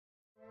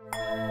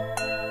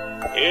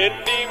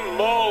Indy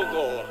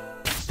Mogul.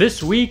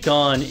 This week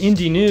on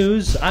Indy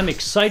News, I'm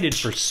excited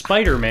for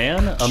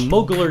Spider-Man, a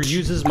Moguler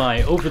uses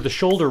my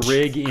over-the-shoulder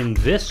rig in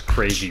this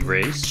crazy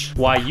race,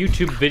 why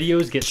YouTube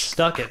videos get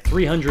stuck at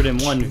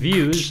 301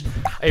 views,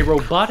 a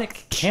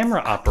robotic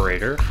camera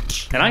operator,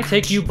 and I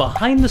take you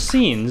behind the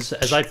scenes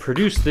as I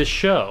produce this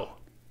show.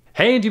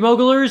 Hey Indy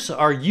Mogulers,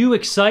 are you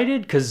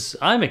excited? 'Cause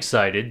I'm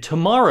excited.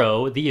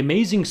 Tomorrow, The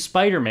Amazing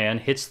Spider-Man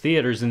hits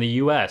theaters in the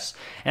US,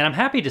 and I'm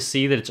happy to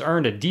see that it's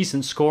earned a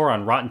decent score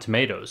on Rotten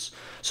Tomatoes.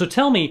 So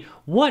tell me,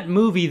 what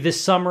movie this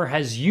summer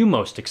has you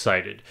most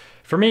excited?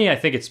 For me, I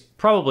think it's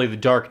probably The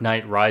Dark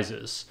Knight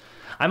Rises.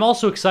 I'm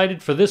also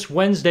excited for this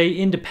Wednesday,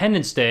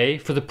 Independence Day,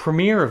 for the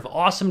premiere of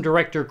awesome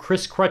director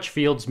Chris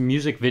Crutchfield's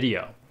music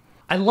video.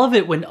 I love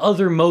it when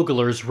other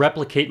Mogulers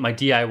replicate my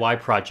DIY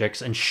projects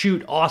and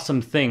shoot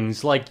awesome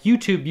things, like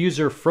YouTube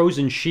user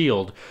Frozen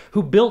Shield,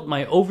 who built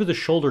my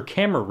over-the-shoulder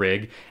camera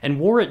rig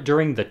and wore it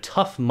during the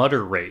Tough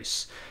Mudder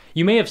race.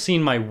 You may have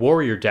seen my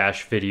Warrior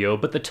Dash video,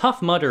 but the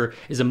Tough Mudder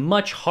is a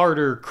much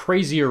harder,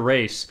 crazier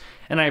race,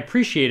 and I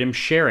appreciate him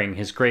sharing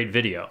his great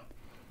video.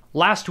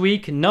 Last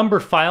week,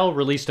 Numberphile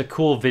released a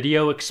cool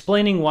video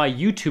explaining why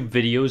YouTube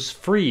videos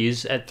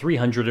freeze at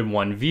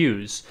 301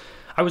 views.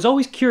 I was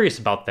always curious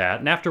about that,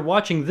 and after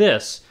watching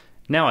this,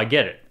 now I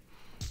get it.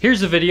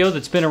 Here's a video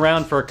that's been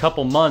around for a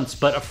couple months,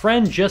 but a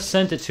friend just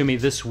sent it to me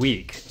this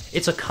week.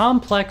 It's a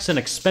complex and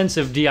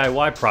expensive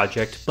DIY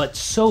project, but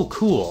so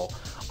cool.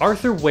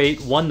 Arthur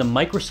Waite won the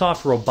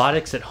Microsoft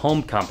Robotics at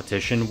Home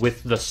competition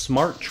with the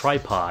Smart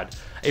Tripod,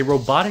 a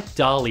robotic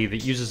dolly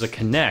that uses a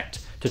Kinect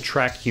to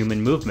track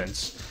human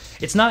movements.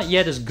 It's not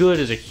yet as good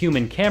as a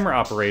human camera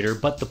operator,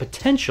 but the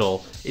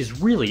potential is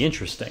really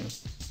interesting.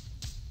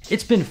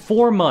 It's been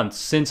 4 months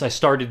since I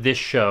started this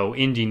show,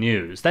 Indy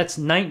News. That's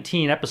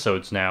 19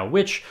 episodes now,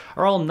 which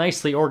are all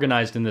nicely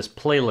organized in this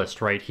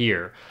playlist right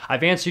here.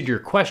 I've answered your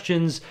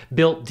questions,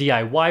 built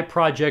DIY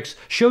projects,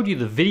 showed you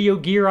the video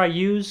gear I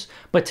use,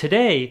 but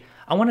today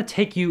I want to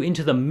take you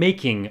into the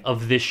making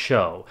of this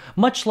show.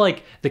 Much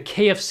like the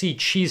KFC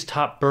cheese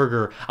top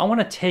burger, I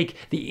want to take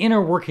the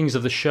inner workings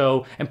of the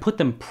show and put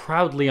them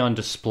proudly on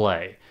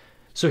display.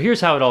 So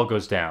here's how it all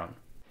goes down.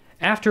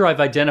 After I've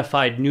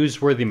identified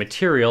newsworthy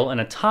material and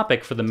a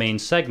topic for the main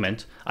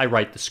segment, I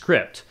write the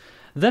script.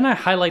 Then I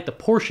highlight the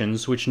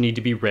portions which need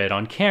to be read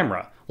on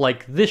camera,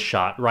 like this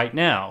shot right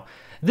now.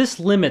 This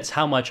limits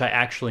how much I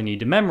actually need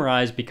to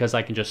memorize because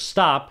I can just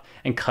stop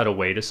and cut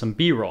away to some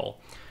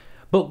B-roll.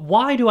 But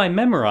why do I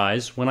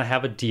memorize when I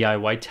have a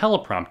DIY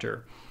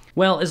teleprompter?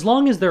 Well, as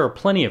long as there are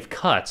plenty of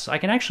cuts, I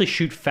can actually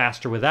shoot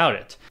faster without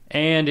it.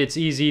 And it's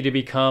easy to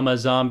become a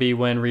zombie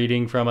when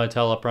reading from a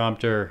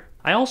teleprompter.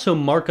 I also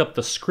mark up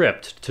the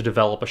script to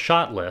develop a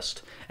shot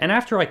list, and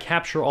after I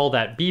capture all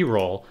that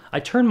B-roll,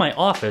 I turn my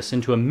office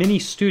into a mini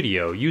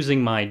studio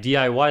using my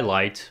DIY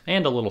light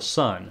and a little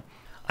sun.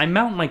 I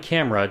mount my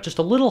camera just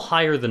a little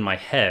higher than my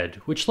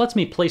head, which lets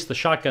me place the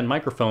shotgun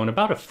microphone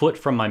about a foot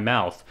from my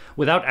mouth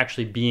without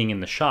actually being in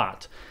the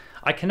shot.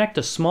 I connect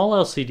a small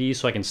LCD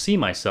so I can see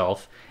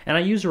myself, and I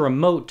use a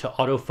remote to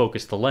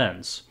autofocus the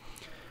lens.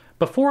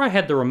 Before I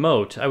had the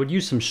remote, I would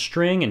use some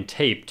string and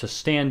tape to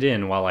stand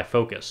in while I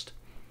focused.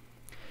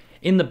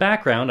 In the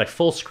background, I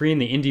full screen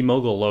the Indy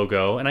Mogul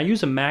logo, and I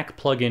use a Mac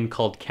plugin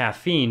called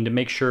Caffeine to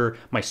make sure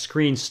my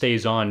screen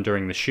stays on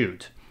during the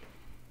shoot.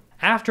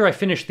 After I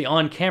finish the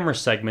on-camera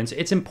segments,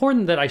 it's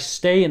important that I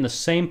stay in the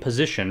same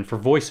position for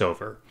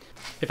voiceover.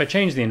 If I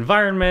change the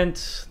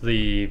environment,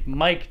 the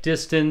mic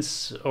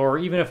distance, or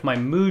even if my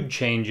mood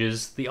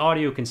changes, the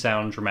audio can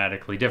sound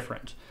dramatically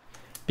different.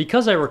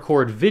 Because I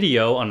record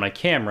video on my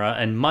camera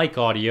and mic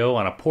audio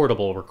on a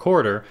portable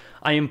recorder,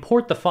 I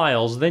import the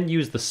files, then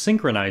use the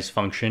synchronize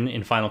function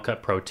in Final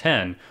Cut Pro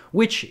X,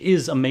 which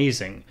is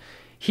amazing.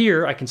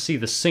 Here I can see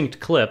the synced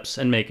clips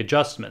and make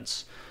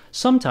adjustments.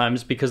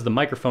 Sometimes, because the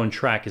microphone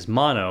track is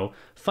mono,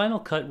 Final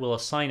Cut will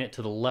assign it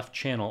to the left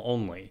channel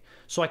only,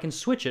 so I can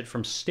switch it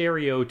from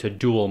stereo to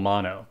dual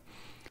mono.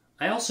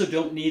 I also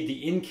don't need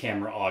the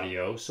in-camera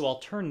audio, so I'll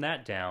turn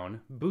that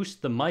down,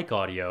 boost the mic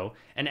audio,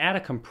 and add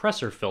a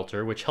compressor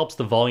filter which helps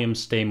the volume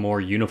stay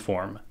more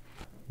uniform.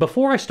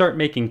 Before I start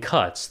making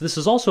cuts, this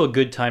is also a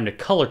good time to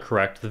color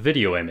correct the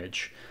video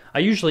image. I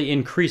usually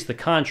increase the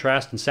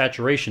contrast and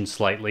saturation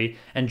slightly,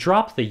 and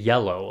drop the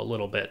yellow a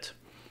little bit.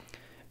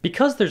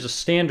 Because there's a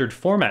standard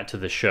format to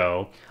the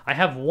show, I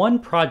have one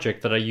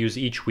project that I use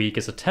each week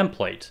as a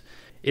template.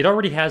 It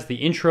already has the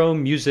intro,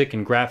 music,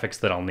 and graphics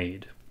that I'll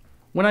need.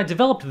 When I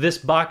developed this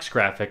box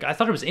graphic, I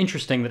thought it was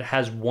interesting that it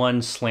has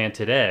one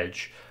slanted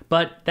edge,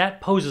 but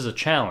that poses a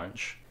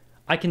challenge.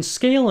 I can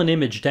scale an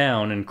image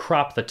down and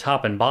crop the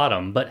top and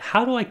bottom, but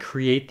how do I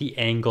create the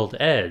angled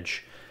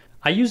edge?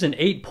 I use an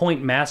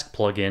 8-point mask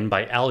plugin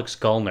by Alex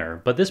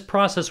Gullner, but this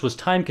process was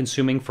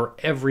time-consuming for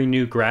every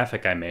new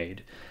graphic I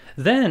made.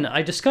 Then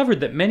I discovered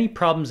that many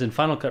problems in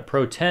Final Cut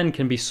Pro X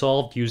can be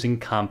solved using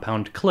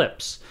compound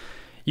clips.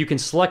 You can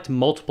select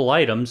multiple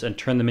items and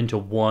turn them into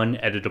one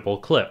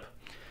editable clip.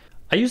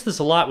 I use this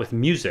a lot with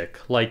music,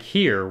 like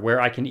here,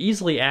 where I can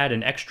easily add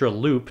an extra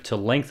loop to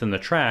lengthen the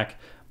track,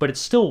 but it's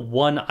still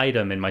one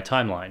item in my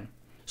timeline.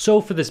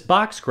 So for this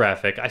box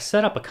graphic, I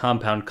set up a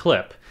compound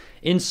clip.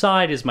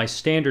 Inside is my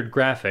standard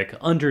graphic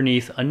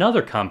underneath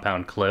another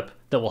compound clip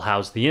that will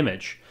house the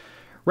image.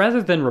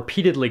 Rather than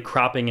repeatedly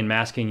cropping and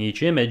masking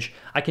each image,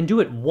 I can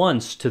do it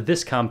once to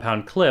this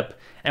compound clip,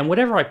 and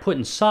whatever I put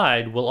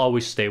inside will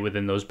always stay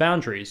within those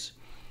boundaries.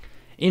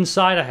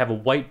 Inside I have a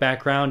white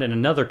background and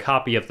another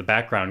copy of the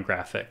background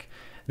graphic.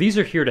 These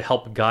are here to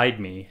help guide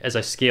me as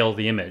I scale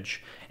the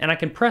image, and I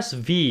can press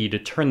V to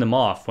turn them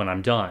off when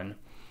I'm done.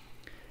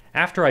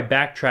 After I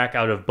backtrack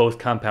out of both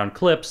compound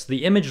clips,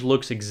 the image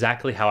looks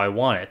exactly how I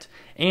want it,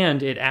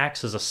 and it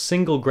acts as a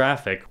single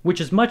graphic, which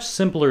is much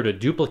simpler to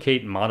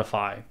duplicate and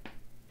modify.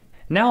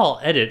 Now I'll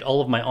edit all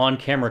of my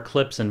on-camera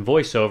clips and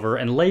voiceover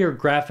and layer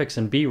graphics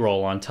and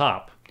B-roll on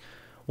top.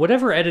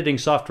 Whatever editing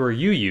software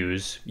you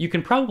use, you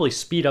can probably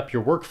speed up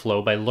your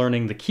workflow by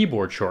learning the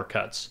keyboard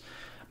shortcuts.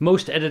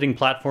 Most editing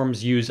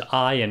platforms use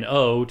I and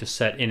O to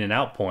set in and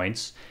out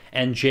points,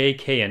 and J,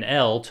 K, and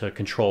L to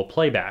control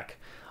playback.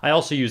 I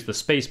also use the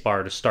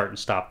spacebar to start and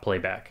stop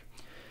playback.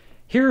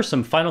 Here are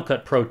some Final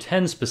Cut Pro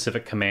 10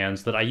 specific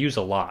commands that I use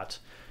a lot.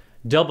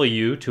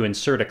 W to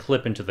insert a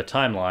clip into the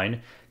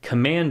timeline,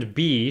 Command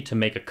B to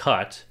make a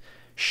cut,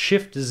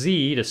 Shift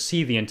Z to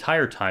see the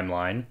entire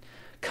timeline,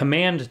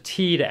 Command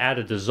T to add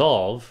a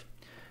dissolve,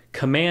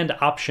 Command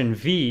Option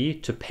V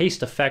to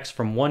paste effects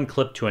from one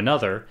clip to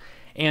another,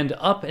 and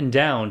up and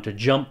down to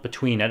jump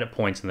between edit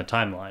points in the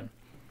timeline.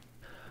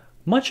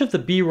 Much of the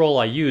B-roll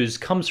I use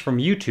comes from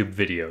YouTube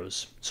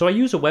videos, so I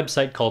use a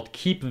website called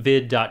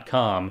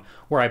keepvid.com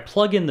where I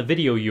plug in the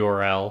video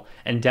URL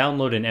and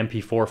download an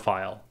MP4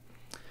 file.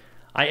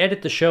 I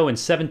edit the show in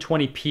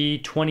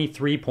 720p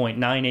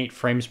 23.98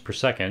 frames per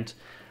second.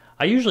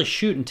 I usually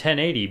shoot in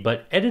 1080,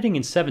 but editing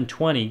in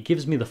 720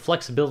 gives me the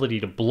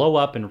flexibility to blow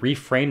up and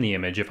reframe the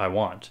image if I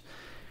want.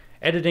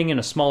 Editing in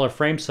a smaller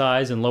frame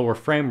size and lower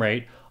frame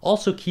rate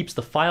also keeps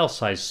the file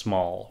size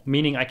small,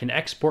 meaning I can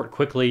export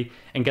quickly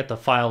and get the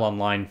file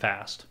online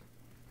fast.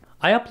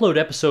 I upload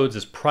episodes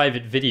as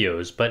private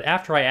videos, but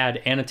after I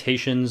add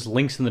annotations,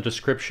 links in the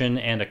description,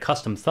 and a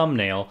custom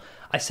thumbnail,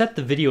 I set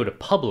the video to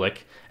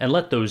public and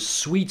let those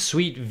sweet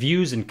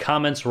views and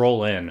comments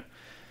roll in.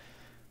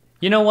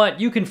 You know what?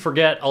 You can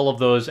forget all of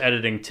those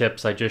editing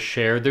tips I just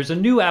shared. There's a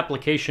new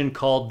application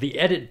called the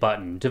Edit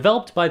button,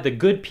 developed by the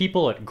good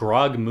people at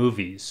Grog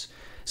Movies.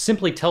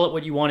 Simply tell it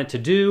what you want it to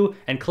do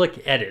and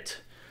click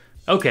Edit.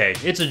 Okay,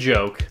 it's a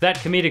joke. That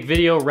comedic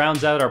video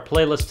rounds out our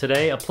playlist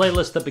today, a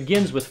playlist that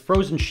begins with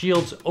Frozen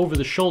Shield's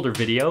over-the-shoulder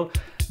video,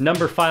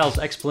 Number File's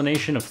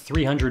explanation of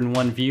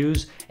 301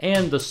 views,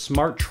 and the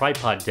Smart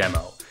Tripod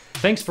demo.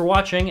 Thanks for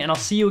watching, and I'll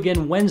see you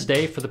again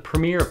Wednesday for the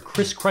premiere of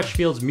Chris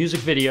Crutchfield's music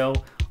video,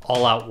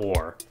 All Out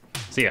War.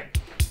 See ya.